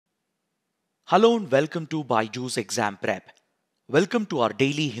Hello and welcome to Byjus Exam Prep. Welcome to our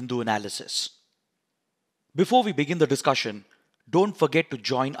daily Hindu analysis. Before we begin the discussion, don't forget to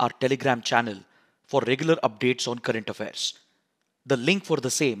join our Telegram channel for regular updates on current affairs. The link for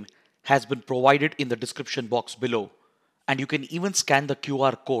the same has been provided in the description box below, and you can even scan the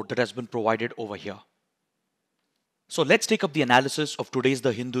QR code that has been provided over here. So let's take up the analysis of today's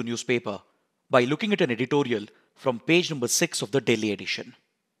The Hindu newspaper by looking at an editorial from page number 6 of the Delhi edition.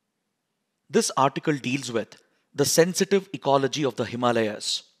 This article deals with the sensitive ecology of the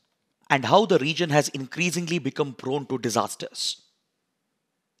Himalayas and how the region has increasingly become prone to disasters.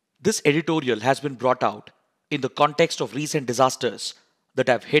 This editorial has been brought out in the context of recent disasters that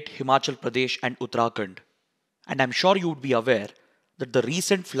have hit Himachal Pradesh and Uttarakhand, and I'm sure you would be aware that the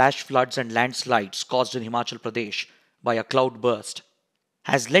recent flash floods and landslides caused in Himachal Pradesh by a cloud burst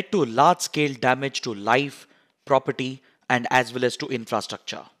has led to large-scale damage to life, property, and as well as to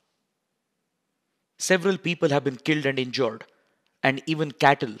infrastructure. Several people have been killed and injured, and even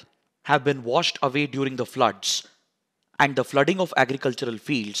cattle have been washed away during the floods, and the flooding of agricultural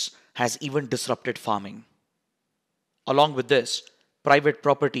fields has even disrupted farming. Along with this, private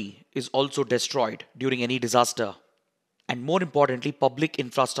property is also destroyed during any disaster, and more importantly, public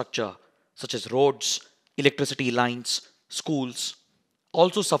infrastructure such as roads, electricity lines, schools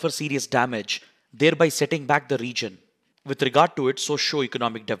also suffer serious damage, thereby setting back the region with regard to its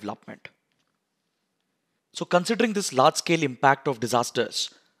socio-economic development. So considering this large-scale impact of disasters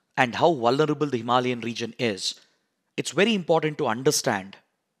and how vulnerable the Himalayan region is, it's very important to understand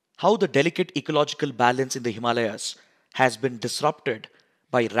how the delicate ecological balance in the Himalayas has been disrupted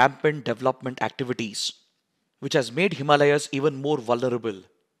by rampant development activities, which has made Himalayas even more vulnerable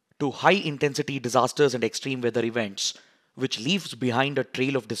to high-intensity disasters and extreme weather events, which leaves behind a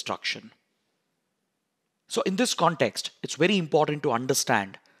trail of destruction. So in this context, it's very important to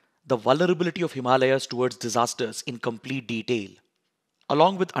understand the vulnerability of Himalayas towards disasters in complete detail,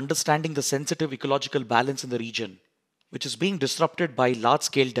 along with understanding the sensitive ecological balance in the region, which is being disrupted by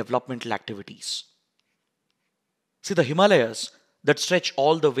large-scale developmental activities. See, the Himalayas that stretch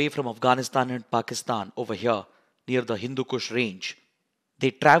all the way from Afghanistan and Pakistan over here near the Hindu Kush range,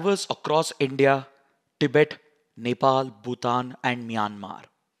 they traverse across India, Tibet, Nepal, Bhutan, and Myanmar.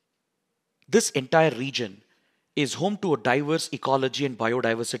 This entire region is home to a diverse ecology and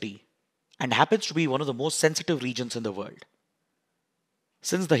biodiversity and happens to be one of the most sensitive regions in the world.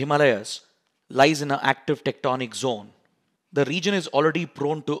 Since the Himalayas lies in an active tectonic zone, the region is already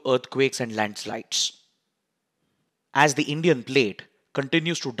prone to earthquakes and landslides. As the Indian plate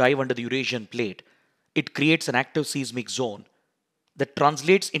continues to dive under the Eurasian plate, it creates an active seismic zone that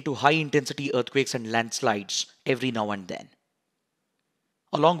translates into high-intensity earthquakes and landslides every now and then.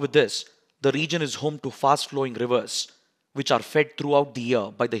 Along with this, the region is home to fast-flowing rivers, which are fed throughout the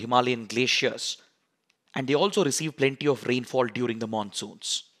year by the Himalayan glaciers, and they also receive plenty of rainfall during the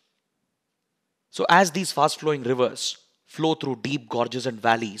monsoons. So as these fast-flowing rivers flow through deep gorges and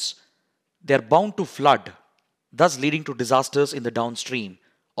valleys, they are bound to flood, thus leading to disasters in the downstream,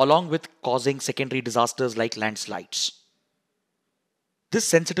 along with causing secondary disasters like landslides. This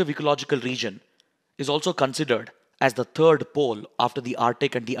sensitive ecological region is also considered as the third pole after the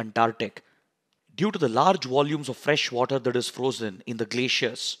Arctic and the Antarctic, due to the large volumes of fresh water that is frozen in the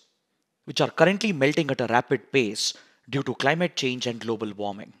glaciers, which are currently melting at a rapid pace due to climate change and global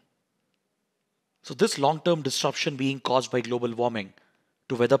warming. So this long-term disruption being caused by global warming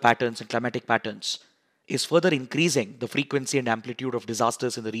to weather patterns and climatic patterns is further increasing the frequency and amplitude of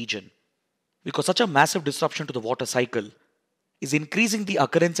disasters in the region, because such a massive disruption to the water cycle is increasing the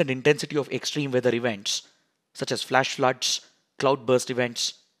occurrence and intensity of extreme weather events such as flash floods, cloudburst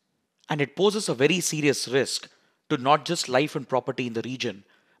events, and it poses a very serious risk to not just life and property in the region,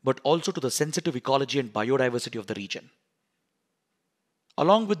 but also to the sensitive ecology and biodiversity of the region.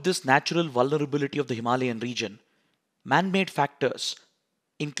 Along with this natural vulnerability of the Himalayan region, man-made factors,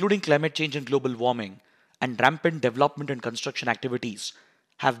 including climate change and global warming, and rampant development and construction activities,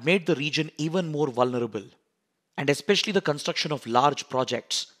 have made the region even more vulnerable, and especially the construction of large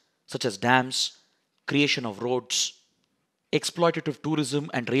projects such as dams, creation of roads, exploitative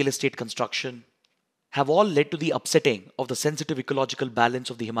tourism and real estate construction have all led to the upsetting of the sensitive ecological balance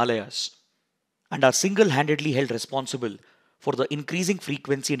of the Himalayas and are single-handedly held responsible for the increasing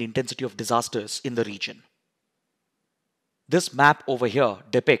frequency and intensity of disasters in the region. This map over here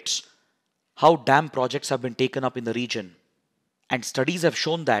depicts how dam projects have been taken up in the region, and studies have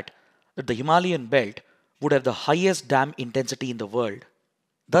shown that the Himalayan belt would have the highest dam intensity in the world,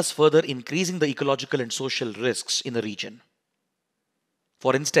 thus further increasing the ecological and social risks in the region.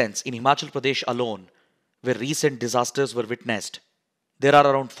 For instance, in Himachal Pradesh alone, where recent disasters were witnessed, there are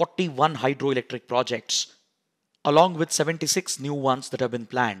around 41 hydroelectric projects, along with 76 new ones that have been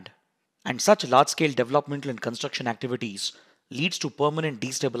planned. And such large-scale developmental and construction activities leads to permanent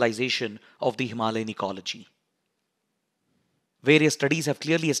destabilization of the Himalayan ecology. Various studies have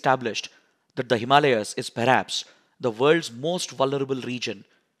clearly established that the Himalayas is perhaps the world's most vulnerable region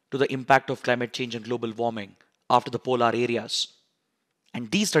to the impact of climate change and global warming after the polar areas. And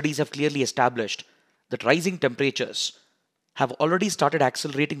these studies have clearly established that rising temperatures have already started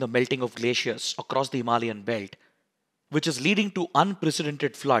accelerating the melting of glaciers across the Himalayan belt, which is leading to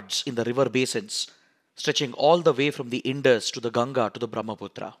unprecedented floods in the river basins, stretching all the way from the Indus to the Ganga to the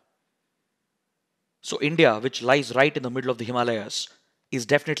Brahmaputra. So India, which lies right in the middle of the Himalayas, is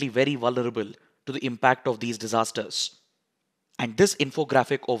definitely very vulnerable to the impact of these disasters. And this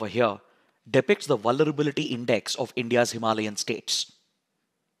infographic over here depicts the vulnerability index of India's Himalayan states.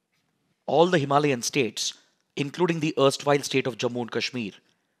 All the Himalayan states, including the erstwhile state of Jammu and Kashmir,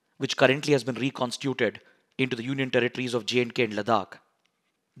 which currently has been reconstituted into the Union territories of J&K and Ladakh,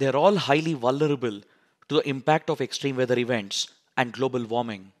 they are all highly vulnerable to the impact of extreme weather events and global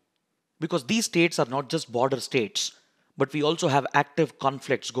warming. Because these states are not just border states, but we also have active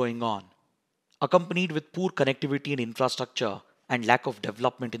conflicts going on, accompanied with poor connectivity and infrastructure and lack of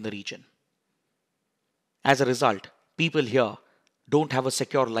development in the region. As a result, people here don't have a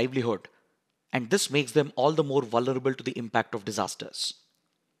secure livelihood, and this makes them all the more vulnerable to the impact of disasters.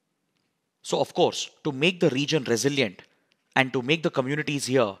 So, of course, to make the region resilient and to make the communities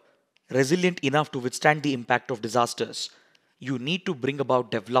here resilient enough to withstand the impact of disasters, you need to bring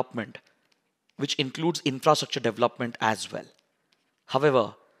about development, which includes infrastructure development as well.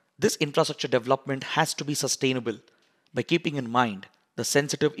 However, this infrastructure development has to be sustainable by keeping in mind the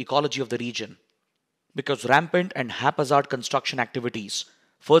sensitive ecology of the region, because rampant and haphazard construction activities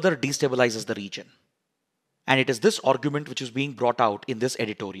further destabilizes the region. And it is this argument which is being brought out in this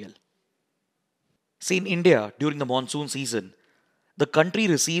editorial. See, in India, during the monsoon season, the country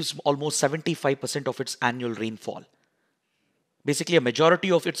receives almost 75% of its annual rainfall. Basically, a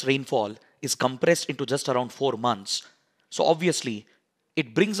majority of its rainfall is compressed into just around 4 months. So obviously,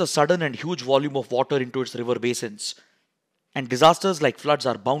 it brings a sudden and huge volume of water into its river basins. And disasters like floods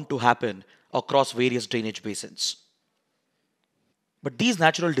are bound to happen across various drainage basins. But these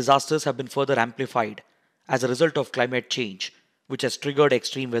natural disasters have been further amplified as a result of climate change, which has triggered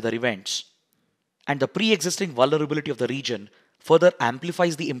extreme weather events. And the pre-existing vulnerability of the region further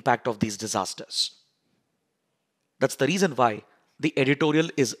amplifies the impact of these disasters. That's the reason why the editorial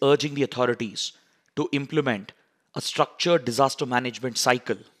is urging the authorities to implement a structured disaster management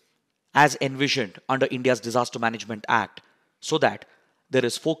cycle as envisioned under India's Disaster Management Act, so that there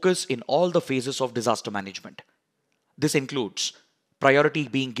is focus in all the phases of disaster management. This includes priority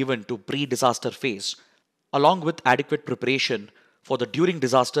being given to pre-disaster phase, along with adequate preparation for the during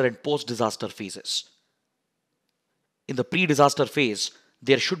disaster and post-disaster phases. In the pre-disaster phase,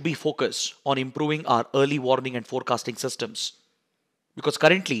 there should be focus on improving our early warning and forecasting systems. Because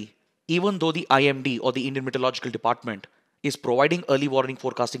currently, even though the IMD or the Indian Meteorological Department is providing early warning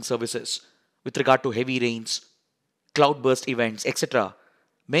forecasting services with regard to heavy rains, cloudburst events, etc.,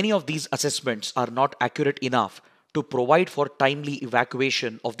 many of these assessments are not accurate enough to provide for timely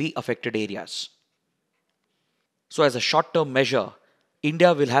evacuation of the affected areas. So as a short-term measure,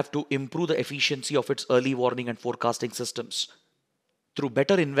 India will have to improve the efficiency of its early warning and forecasting systems through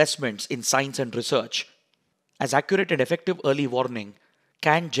better investments in science and research, as accurate and effective early warning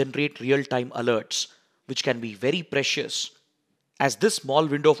can generate real-time alerts, which can be very precious, as this small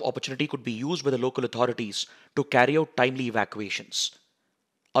window of opportunity could be used by the local authorities to carry out timely evacuations.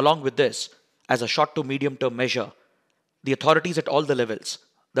 Along with this, as a short to medium-term measure, the authorities at all the levels,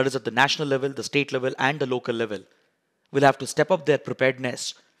 that is at the national level, the state level, and the local level, will have to step up their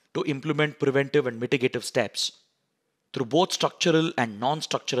preparedness to implement preventive and mitigative steps through both structural and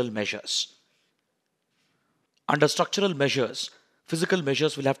non-structural measures. Under structural measures, physical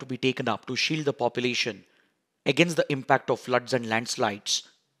measures will have to be taken up to shield the population against the impact of floods and landslides.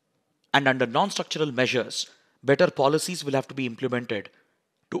 And under non-structural measures, better policies will have to be implemented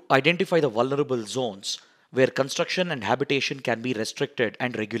to identify the vulnerable zones where construction and habitation can be restricted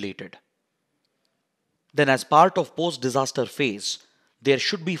and regulated. Then, as part of post-disaster phase, there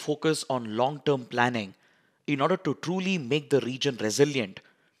should be focus on long-term planning in order to truly make the region resilient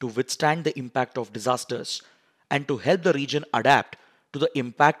to withstand the impact of disasters and to help the region adapt to the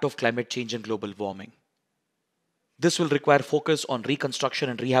impact of climate change and global warming. This will require focus on reconstruction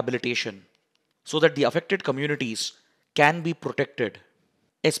and rehabilitation so that the affected communities can be protected,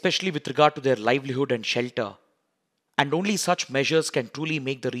 especially with regard to their livelihood and shelter. And only such measures can truly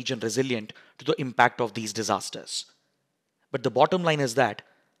make the region resilient to the impact of these disasters. But the bottom line is that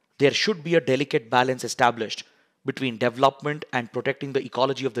there should be a delicate balance established between development and protecting the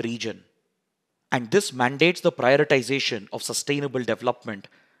ecology of the region. And this mandates the prioritization of sustainable development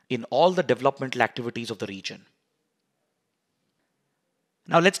in all the developmental activities of the region.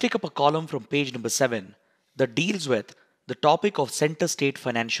 Now let's take up a column from page number 7 that deals with the topic of center-state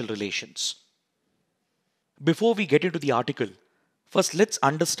financial relations. Before we get into the article, first let's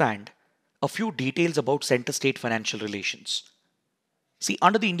understand a few details about center-state financial relations. See,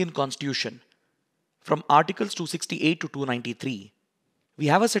 under the Indian Constitution, from Articles 268 to 293, we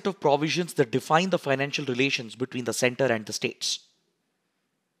have a set of provisions that define the financial relations between the center and the states.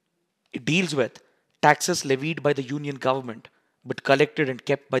 It deals with taxes levied by the union government but collected and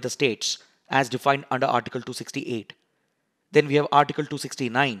kept by the states as defined under Article 268. Then we have Article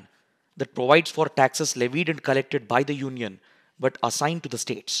 269 that provides for taxes levied and collected by the union but assigned to the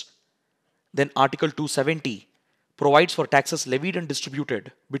states. Then Article 270 provides for taxes levied and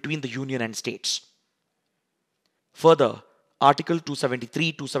distributed between the union and states. Further, Article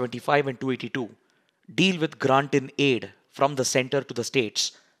 273, 275 and 282 deal with grant in aid from the center to the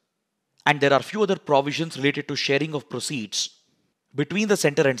states, and there are few other provisions related to sharing of proceeds between the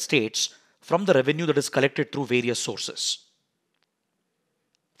center and states from the revenue that is collected through various sources.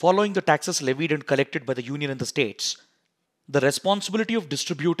 Following the taxes levied and collected by the union and the states, the responsibility of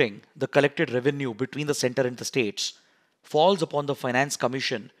distributing the collected revenue between the center and the states falls upon the Finance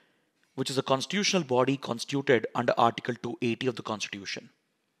Commission, which is a constitutional body constituted under Article 280 of the Constitution.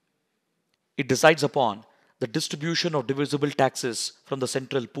 It decides upon the distribution of divisible taxes from the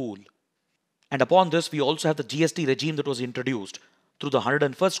central pool. And upon this, we also have the GST regime that was introduced through the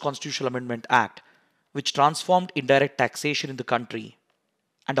 101st Constitutional Amendment Act, which transformed indirect taxation in the country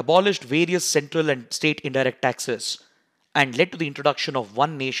and abolished various central and state indirect taxes and led to the introduction of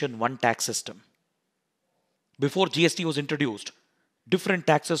one nation, one tax system. Before GST was introduced, different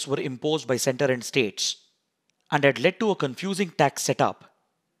taxes were imposed by center and states and had led to a confusing tax setup,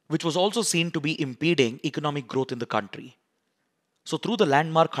 which was also seen to be impeding economic growth in the country. So through the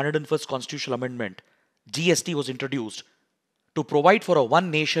landmark 101st Constitutional Amendment, GST was introduced to provide for a one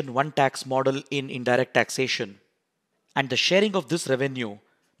nation, one tax model in indirect taxation, and the sharing of this revenue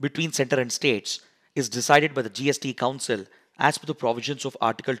between center and states is decided by the GST Council as per the provisions of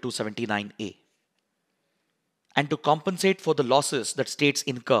Article 279A. And to compensate for the losses that states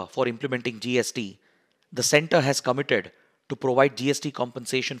incur for implementing GST, the center has committed to provide GST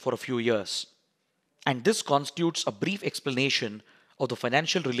compensation for a few years. And this constitutes a brief explanation of the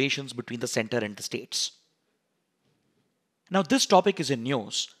financial relations between the center and the states. Now this topic is in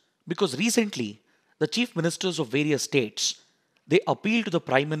news because recently the chief ministers of various states, they appealed to the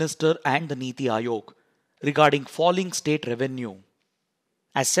Prime Minister and the Niti Aayog regarding falling state revenue,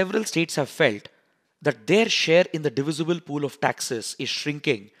 as several states have felt that their share in the divisible pool of taxes is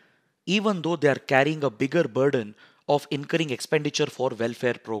shrinking even though they are carrying a bigger burden of incurring expenditure for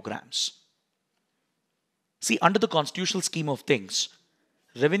welfare programs. See, under the constitutional scheme of things,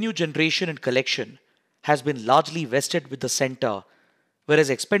 revenue generation and collection has been largely vested with the center, whereas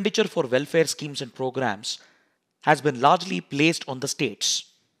expenditure for welfare schemes and programs has been largely placed on the states.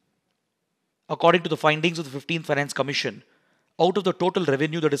 According to the findings of the 15th Finance Commission, out of the total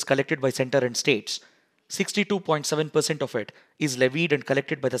revenue that is collected by center and states, 62.7% of it is levied and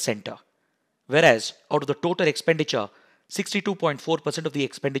collected by the center, whereas out of the total expenditure, 62.4% of the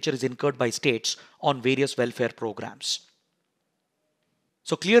expenditure is incurred by states on various welfare programs.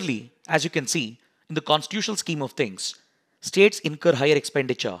 So clearly, as you can see, in the constitutional scheme of things, states incur higher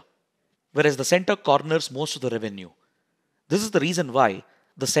expenditure, whereas the center corners most of the revenue. This is the reason why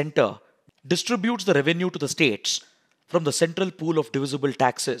the center distributes the revenue to the states from the central pool of divisible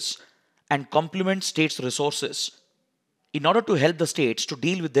taxes and complements states' resources in order to help the states to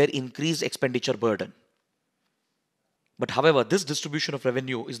deal with their increased expenditure burden. But however, this distribution of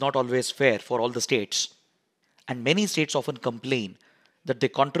revenue is not always fair for all the states, and many states often complain that they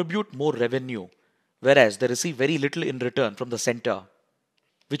contribute more revenue, whereas they receive very little in return from the center,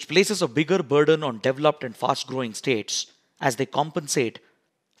 which places a bigger burden on developed and fast-growing states as they compensate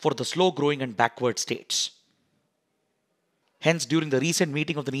for the slow-growing and backward states. Hence, during the recent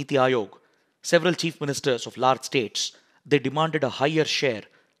meeting of the Niti Aayog, several chief ministers of large states, they demanded a higher share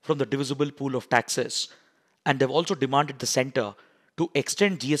from the divisible pool of taxes, and they've also demanded the center to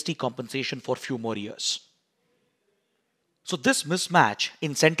extend GST compensation for few more years. So this mismatch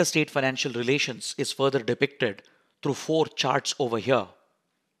in center-state financial relations is further depicted through 4 charts over here.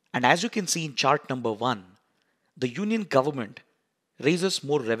 And as you can see in chart number 1, the union government raises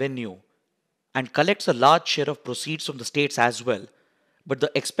more revenue and collects a large share of proceeds from the states as well, but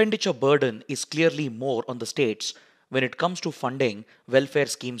the expenditure burden is clearly more on the states when it comes to funding welfare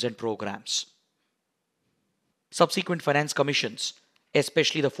schemes and programs. Subsequent finance commissions,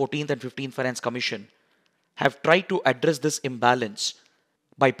 especially the 14th and 15th Finance Commission, have tried to address this imbalance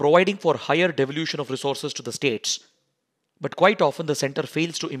by providing for higher devolution of resources to the states, but quite often the center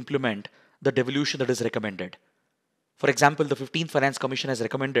fails to implement the devolution that is recommended. For example, the 15th Finance Commission has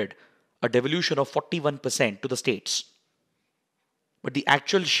recommended a devolution of 41% to the states, but the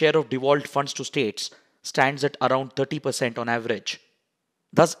actual share of devolved funds to states stands at around 30% on average,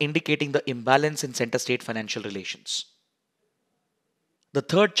 thus indicating the imbalance in center-state financial relations. The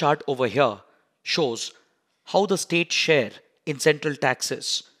third chart over here shows how the state share in central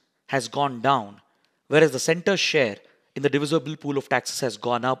taxes has gone down, whereas the center's share in the divisible pool of taxes has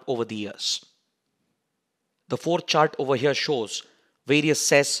gone up over the years. The fourth chart over here shows various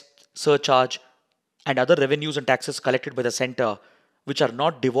cess, surcharge, and other revenues and taxes collected by the center which are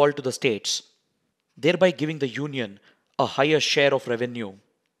not devolved to the states, thereby giving the union a higher share of revenue,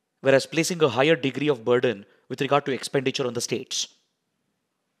 whereas placing a higher degree of burden with regard to expenditure on the states.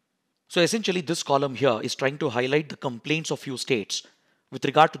 So essentially, this column here is trying to highlight the complaints of few states with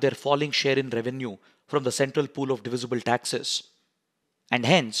regard to their falling share in revenue from the central pool of divisible taxes. And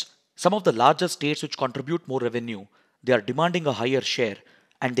hence, some of the larger states which contribute more revenue, they are demanding a higher share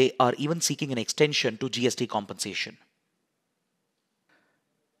and they are even seeking an extension to GST compensation.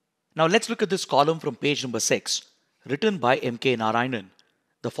 Now let's look at this column from page number 6, written by M.K. Narayanan,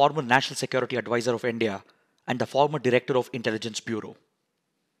 the former National Security Advisor of India and the former Director of Intelligence Bureau.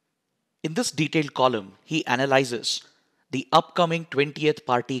 In this detailed column, he analyzes the upcoming 20th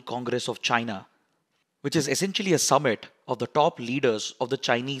Party Congress of China, which is essentially a summit of the top leaders of the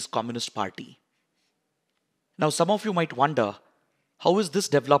Chinese Communist Party. Now, some of you might wonder, how is this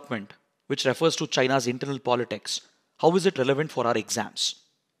development, which refers to China's internal politics, how is it relevant for our exams?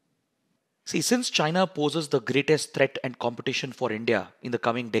 See, since China poses the greatest threat and competition for India in the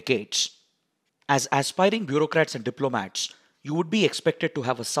coming decades, as aspiring bureaucrats and diplomats, you would be expected to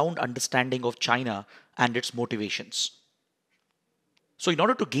have a sound understanding of China and its motivations. So in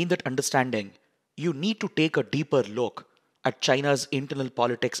order to gain that understanding, you need to take a deeper look at China's internal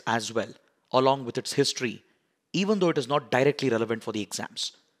politics as well, along with its history, even though it is not directly relevant for the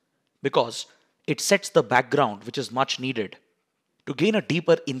exams, because it sets the background which is much needed to gain a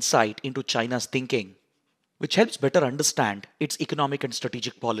deeper insight into China's thinking, which helps better understand its economic and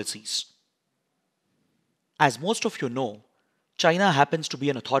strategic policies. As most of you know, China happens to be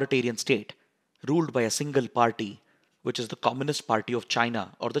an authoritarian state ruled by a single party, which is the Communist Party of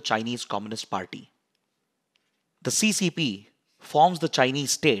China or the Chinese Communist Party. The CCP forms the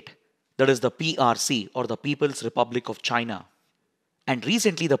Chinese state, that is the PRC or the People's Republic of China, and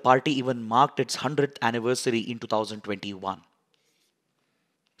recently the party even marked its 100th anniversary in 2021.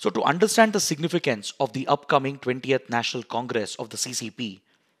 So to understand the significance of the upcoming 20th National Congress of the CCP,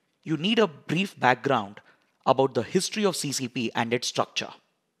 you need a brief background about the history of CCP and its structure.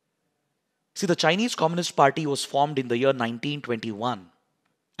 See, the Chinese Communist Party was formed in the year 1921,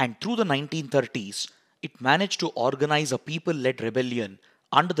 and through the 1930s, it managed to organize a people-led rebellion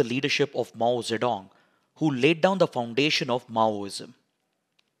under the leadership of Mao Zedong, who laid down the foundation of Maoism.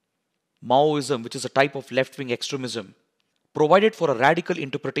 Maoism, which is a type of left-wing extremism, provided for a radical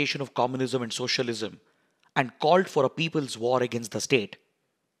interpretation of communism and socialism, and called for a people's war against the state.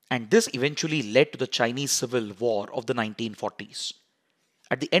 And this eventually led to the Chinese Civil War of the 1940s.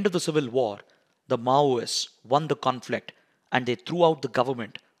 At the end of the Civil War, the Maoists won the conflict and they threw out the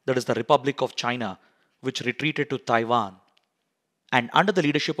government, that is the Republic of China, which retreated to Taiwan. And under the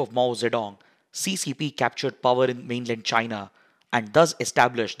leadership of Mao Zedong, CCP captured power in mainland China and thus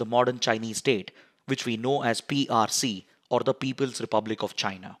established the modern Chinese state, which we know as PRC or the People's Republic of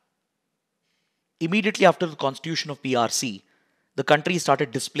China. Immediately after the constitution of PRC, the country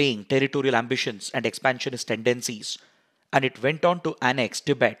started displaying territorial ambitions and expansionist tendencies, and it went on to annex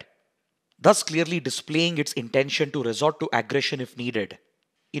Tibet, thus clearly displaying its intention to resort to aggression if needed,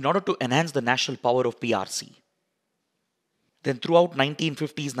 in order to enhance the national power of PRC. Then throughout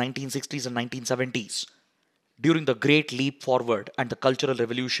 1950s, 1960s and 1970s, during the Great Leap Forward and the Cultural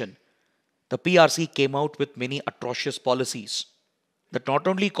Revolution, the PRC came out with many atrocious policies that not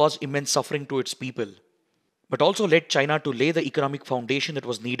only caused immense suffering to its people, but also led China to lay the economic foundation that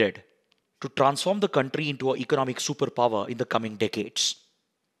was needed to transform the country into an economic superpower in the coming decades.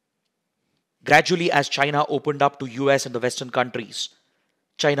 Gradually, as China opened up to US and the Western countries,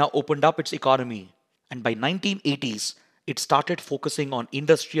 China opened up its economy, and by 1980s, it started focusing on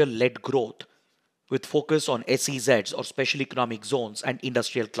industrial-led growth with focus on SEZs or special economic zones and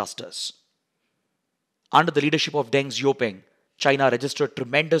industrial clusters. Under the leadership of Deng Xiaoping, China registered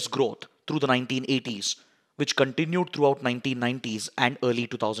tremendous growth through the 1980s which continued throughout 1990s and early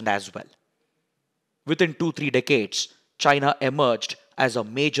 2000 as well. Within 2-3 decades, China emerged as a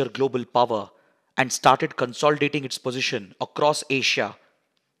major global power and started consolidating its position across Asia.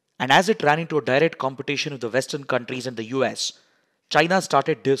 And as it ran into a direct competition with the Western countries and the US, China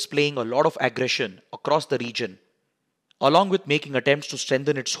started displaying a lot of aggression across the region, along with making attempts to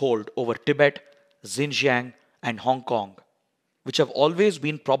strengthen its hold over Tibet, Xinjiang, and Hong Kong, which have always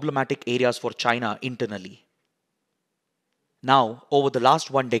been problematic areas for China internally. Now, over the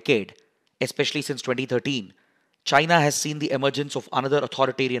last 1 decade, especially since 2013, China has seen the emergence of another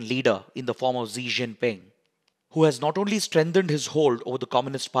authoritarian leader in the form of Xi Jinping, who has not only strengthened his hold over the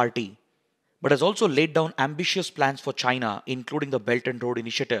Communist Party, but has also laid down ambitious plans for China, including the Belt and Road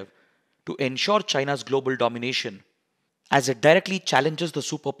Initiative, to ensure China's global domination, as it directly challenges the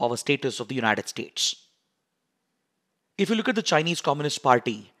superpower status of the United States. If you look at the Chinese Communist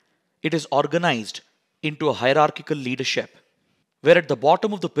Party, it is organized into a hierarchical leadership, where at the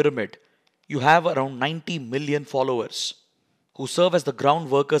bottom of the pyramid, you have around 90 million followers who serve as the ground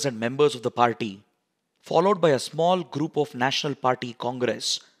workers and members of the party, followed by a small group of National Party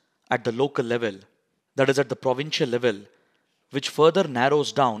Congress at the local level, that is at the provincial level, which further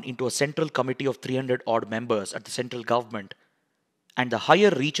narrows down into a central committee of 300 odd members at the central government, and the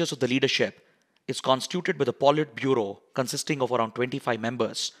higher reaches of the leadership is constituted by the Politburo consisting of around 25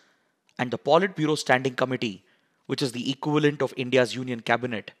 members, and the Politburo Standing Committee, which is the equivalent of India's Union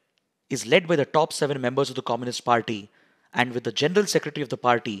Cabinet, is led by the top 7 members of the Communist Party, and with the General Secretary of the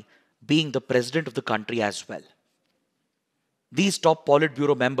party being the President of the country as well. These top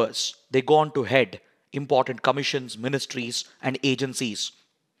Politburo members, they go on to head important commissions, ministries, and agencies.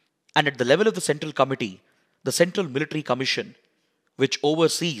 And at the level of the Central Committee, the Central Military Commission, which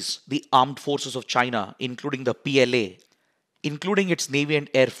oversees the armed forces of China, including the PLA, including its Navy and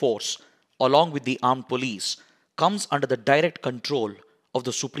Air Force, along with the armed police, comes under the direct control of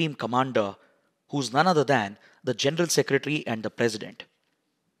the Supreme Commander, who's none other than the General Secretary and the President.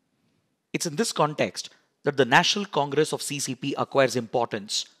 It's in this context that the National Congress of CCP acquires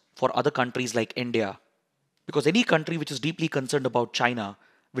importance for other countries like India, because any country which is deeply concerned about China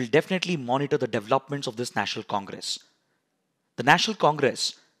will definitely monitor the developments of this National Congress. The National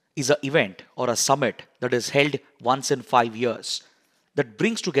Congress is an event or a summit that is held once in 5 years that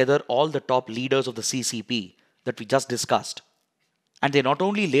brings together all the top leaders of the CCP that we just discussed. And they not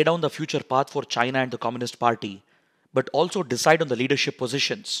only lay down the future path for China and the Communist Party, but also decide on the leadership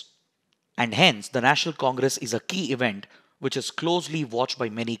positions. And hence, the National Congress is a key event which is closely watched by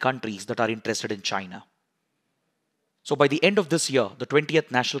many countries that are interested in China. So by the end of this year, the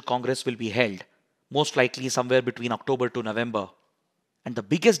 20th National Congress will be held, most likely somewhere between October to November. And the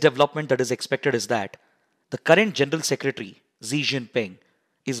biggest development that is expected is that the current General Secretary, Xi Jinping,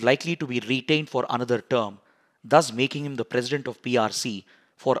 is likely to be retained for another term, thus making him the president of PRC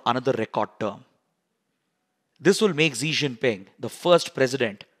for another record term. This will make Xi Jinping the first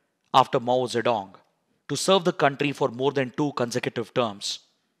president after Mao Zedong to serve the country for more than 2 consecutive terms.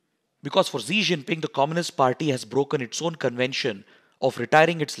 Because for Xi Jinping, the Communist Party has broken its own convention of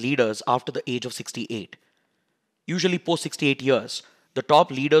retiring its leaders after the age of 68. Usually post 68 years, the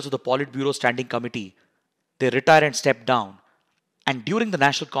top leaders of the Politburo Standing Committee, they retire and step down. And during the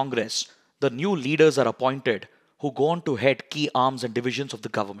National Congress, the new leaders are appointed who go on to head key arms and divisions of the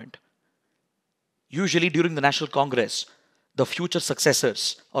government. Usually during the National Congress, the future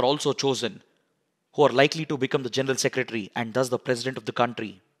successors are also chosen, who are likely to become the General Secretary and thus the President of the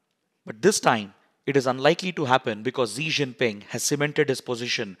country. But this time, it is unlikely to happen because Xi Jinping has cemented his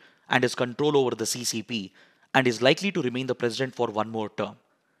position and his control over the CCP and is likely to remain the President for 1 more term.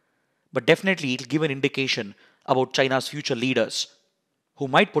 But definitely it will give an indication about China's future leaders who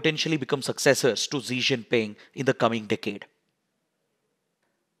might potentially become successors to Xi Jinping in the coming decade.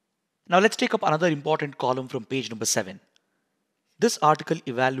 Now let's take up another important column from page number 7. This article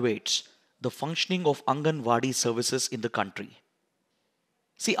evaluates the functioning of Anganwadi services in the country.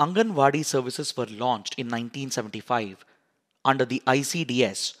 See, Anganwadi services were launched in 1975 under the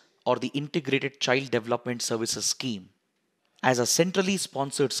ICDS, or the Integrated Child Development Services Scheme, as a centrally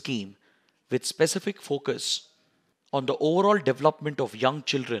sponsored scheme with specific focus on the overall development of young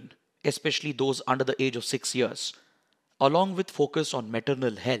children, especially those under the age of 6 years, along with focus on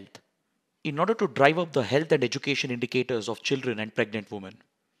maternal health, in order to drive up the health and education indicators of children and pregnant women.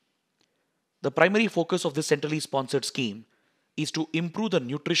 The primary focus of this centrally sponsored scheme is to improve the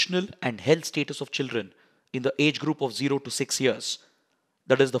nutritional and health status of children in the age group of 0 to 6 years.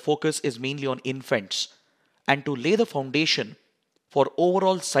 That is, the focus is mainly on infants, and to lay the foundation for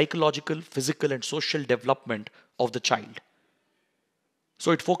overall psychological, physical, and social development of the child. So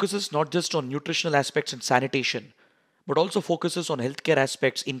it focuses not just on nutritional aspects and sanitation, but also focuses on healthcare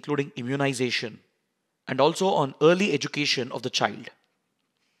aspects including immunization and also on early education of the child.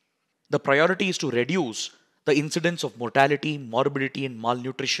 The priority is to reduce the incidence of mortality, morbidity, and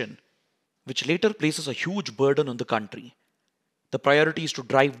malnutrition, which later places a huge burden on the country. The priority is to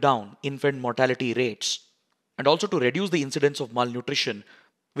drive down infant mortality rates and also to reduce the incidence of malnutrition,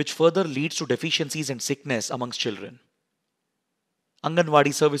 which further leads to deficiencies and sickness amongst children.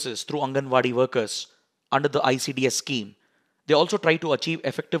 Anganwadi services through Anganwadi workers under the ICDS scheme, they also try to achieve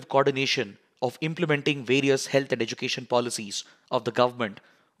effective coordination of implementing various health and education policies of the government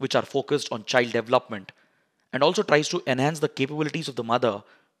which are focused on child development, and also tries to enhance the capabilities of the mother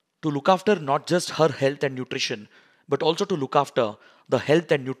to look after not just her health and nutrition, but also to look after the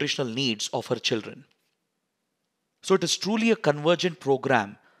health and nutritional needs of her children. So it is truly a convergent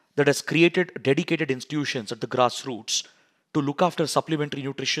program that has created dedicated institutions at the grassroots to look after supplementary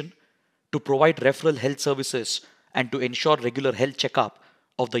nutrition, to provide referral health services, and to ensure regular health checkup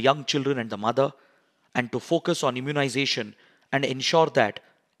of the young children and the mother, and to focus on immunization and ensure that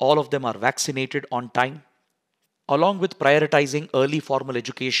all of them are vaccinated on time, along with prioritizing early formal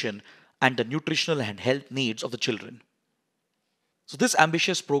education and the nutritional and health needs of the children. So this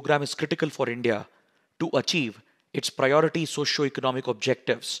ambitious program is critical for India to achieve its priority socio-economic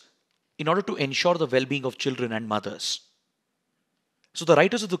objectives in order to ensure the well-being of children and mothers. So the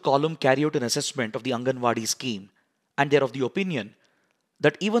writers of the column carry out an assessment of the Anganwadi scheme, and they are of the opinion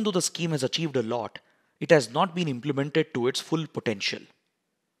that even though the scheme has achieved a lot, it has not been implemented to its full potential.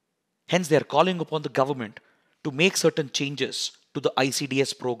 Hence, they are calling upon the government to make certain changes to the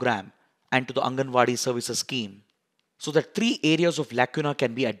ICDS program and to the Anganwadi services scheme so that three areas of lacuna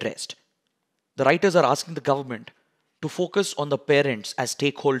can be addressed. The writers are asking the government to focus on the parents as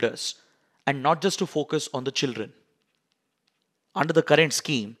stakeholders and not just to focus on the children. Under the current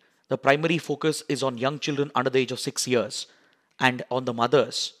scheme, the primary focus is on young children under the age of 6 years and on the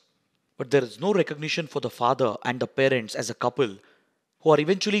mothers, but there is no recognition for the father and the parents as a couple who are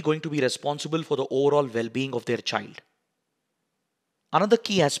eventually going to be responsible for the overall well-being of their child. Another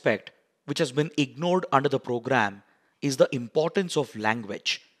key aspect which has been ignored under the program is the importance of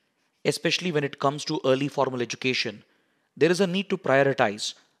language, especially when it comes to early formal education. There is a need to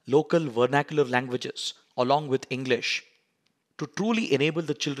prioritize local vernacular languages along with English to truly enable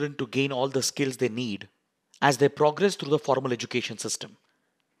the children to gain all the skills they need as they progress through the formal education system.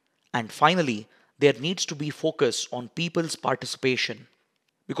 And finally, there needs to be focus on people's participation,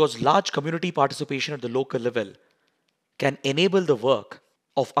 because large community participation at the local level can enable the work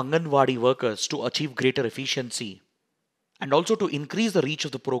of Anganwadi workers to achieve greater efficiency and also to increase the reach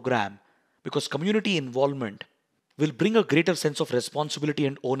of the program, because community involvement will bring a greater sense of responsibility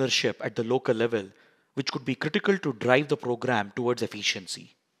and ownership at the local level, which could be critical to drive the program towards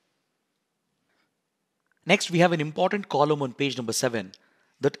efficiency. Next, we have an important column on page number 7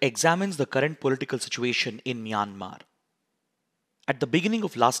 that examines the current political situation in Myanmar. At the beginning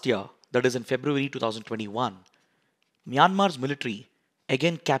of last year, that is in February 2021, Myanmar's military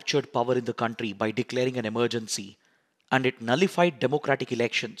again captured power in the country by declaring an emergency, and it nullified democratic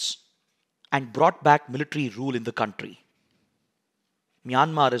elections and brought back military rule in the country.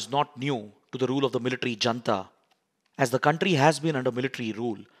 Myanmar is not new to the rule of the military junta, as the country has been under military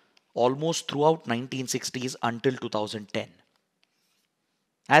rule almost throughout 1960s until 2010.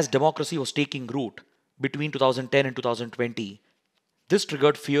 As democracy was taking root between 2010 and 2020, this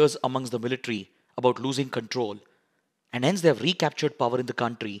triggered fears amongst the military about losing control, and hence they have recaptured power in the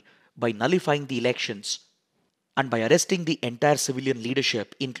country by nullifying the elections and by arresting the entire civilian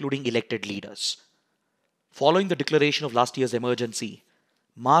leadership, including elected leaders. Following the declaration of last year's emergency,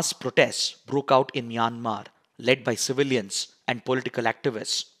 mass protests broke out in Myanmar, led by civilians and political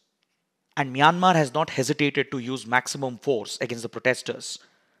activists. And Myanmar has not hesitated to use maximum force against the protesters,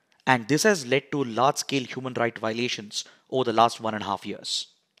 and this has led to large-scale human rights violations over the last 1.5 years.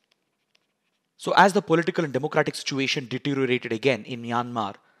 So as the political and democratic situation deteriorated again in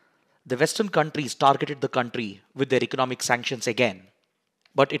Myanmar, the Western countries targeted the country with their economic sanctions again,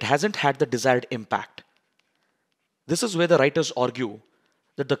 but it hasn't had the desired impact. This is where the writers argue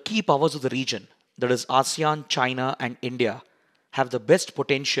that the key powers of the region, that is ASEAN, China and India, have the best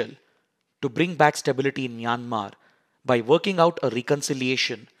potential to bring back stability in Myanmar by working out a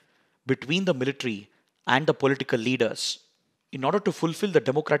reconciliation between the military and the political leaders in order to fulfill the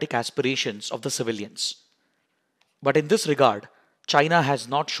democratic aspirations of the civilians. But in this regard, China has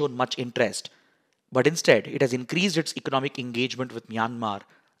not shown much interest, but instead it has increased its economic engagement with Myanmar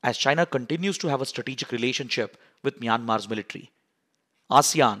as China continues to have a strategic relationship with Myanmar's military.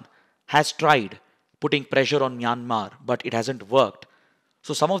 ASEAN has tried putting pressure on Myanmar, but it hasn't worked,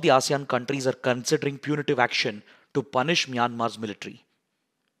 So some of the ASEAN countries are considering punitive action to punish Myanmar's military.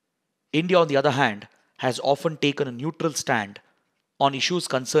 India, on the other hand, has often taken a neutral stand on issues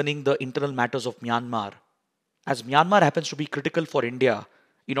concerning the internal matters of Myanmar, as Myanmar happens to be critical for India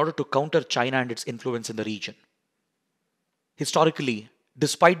in order to counter China and its influence in the region. Historically,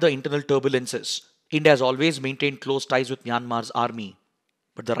 despite the internal turbulences, India has always maintained close ties with Myanmar's army.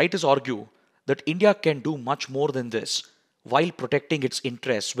 But the writers argue that India can do much more than this while protecting its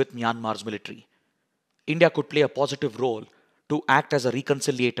interests with Myanmar's military. India could play a positive role to act as a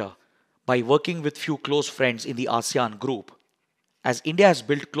reconciliator by working with few close friends in the ASEAN group, as India has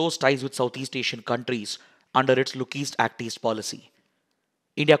built close ties with Southeast Asian countries under its Look East Act East policy.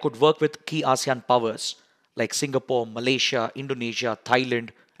 India could work with key ASEAN powers like Singapore, Malaysia, Indonesia, Thailand,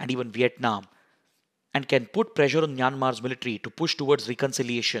 and even Vietnam, and can put pressure on Myanmar's military to push towards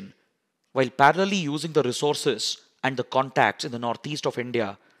reconciliation, while parallelly using the resources and the contacts in the northeast of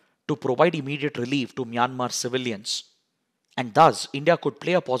India to provide immediate relief to Myanmar civilians. And thus, India could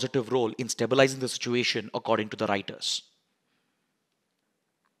play a positive role in stabilizing the situation, according to the writers.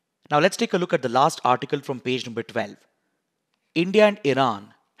 Now let's take a look at the last article from page number 12. India and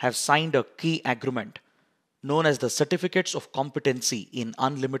Iran have signed a key agreement known as the Certificates of Competency in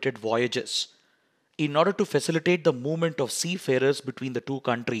Unlimited Voyages in order to facilitate the movement of seafarers between the two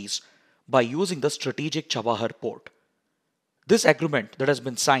countries by using the strategic Chabahar port. This agreement that has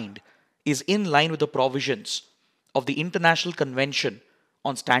been signed is in line with the provisions of the International Convention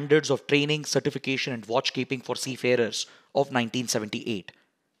on Standards of Training, Certification and Watchkeeping for Seafarers of 1978.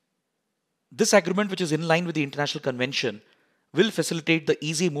 This agreement, which is in line with the International Convention, will facilitate the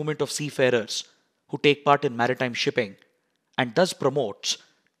easy movement of seafarers who take part in maritime shipping and thus promotes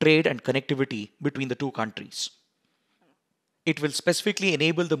trade and connectivity between the two countries. It will specifically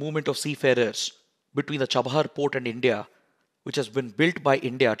enable the movement of seafarers between the Chabahar port and India, which has been built by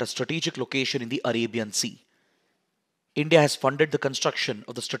India at a strategic location in the Arabian Sea. India has funded the construction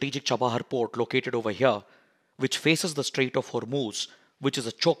of the strategic Chabahar port located over here, which faces the Strait of Hormuz, which is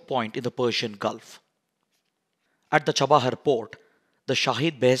a choke point in the Persian Gulf. At the Chabahar port, the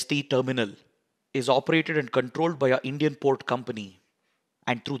Shahid Beheshti terminal is operated and controlled by an Indian port company.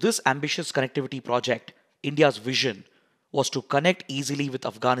 And through this ambitious connectivity project, India's vision was to connect easily with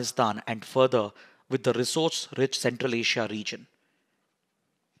Afghanistan and further with the resource-rich Central Asia region.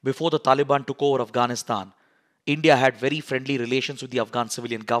 Before the Taliban took over Afghanistan, India had very friendly relations with the Afghan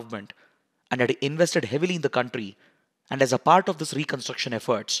civilian government and had invested heavily in the country. And as a part of this reconstruction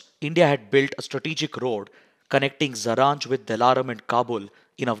efforts, India had built a strategic road connecting Zaranj with Delaram and Kabul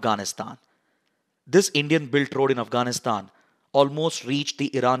in Afghanistan. This Indian-built road in Afghanistan almost reached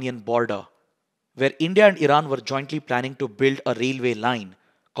the Iranian border, where India and Iran were jointly planning to build a railway line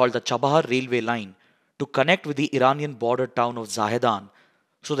called the Chabahar Railway Line to connect with the Iranian border town of Zahedan,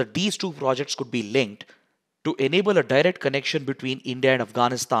 so that these two projects could be linked to enable a direct connection between India and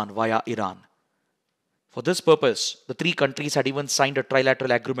Afghanistan via Iran. For this purpose, the three countries had even signed a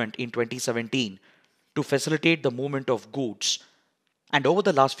trilateral agreement in 2017 to facilitate the movement of goods. And over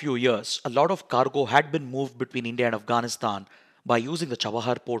the last few years, a lot of cargo had been moved between India and Afghanistan by using the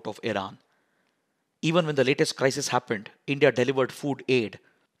Chabahar port of Iran. Even when the latest crisis happened, India delivered food aid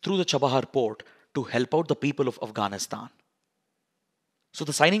through the Chabahar port to help out the people of Afghanistan. So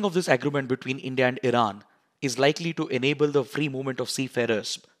the signing of this agreement between India and Iran is likely to enable the free movement of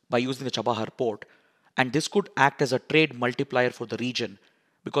seafarers by using the Chabahar port, and this could act as a trade multiplier for the region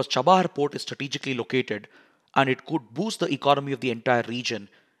because Chabahar port is strategically located and it could boost the economy of the entire region,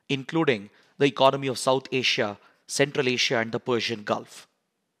 including the economy of South Asia, Central Asia and the Persian Gulf.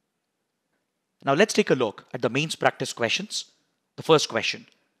 Now let's take a look at the mains practice questions. The first question: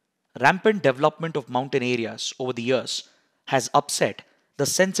 rampant development of mountain areas over the years has upset the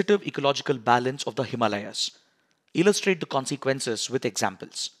sensitive ecological balance of the Himalayas. Illustrate the consequences with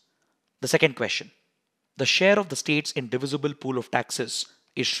examples. The second question: the share of the state's indivisible pool of taxes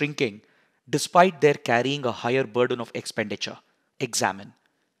is shrinking despite their carrying a higher burden of expenditure. Examine.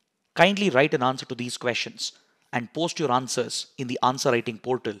 Kindly write an answer to these questions and post your answers in the answer writing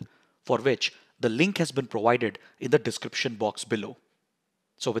portal, for which the link has been provided in the description box below.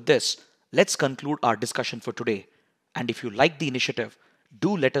 So with this, let's conclude our discussion for today. And if you like the initiative,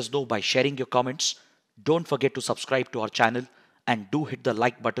 do let us know by sharing your comments. Don't forget to subscribe to our channel and do hit the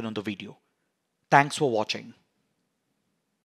like button on the video. Thanks for watching.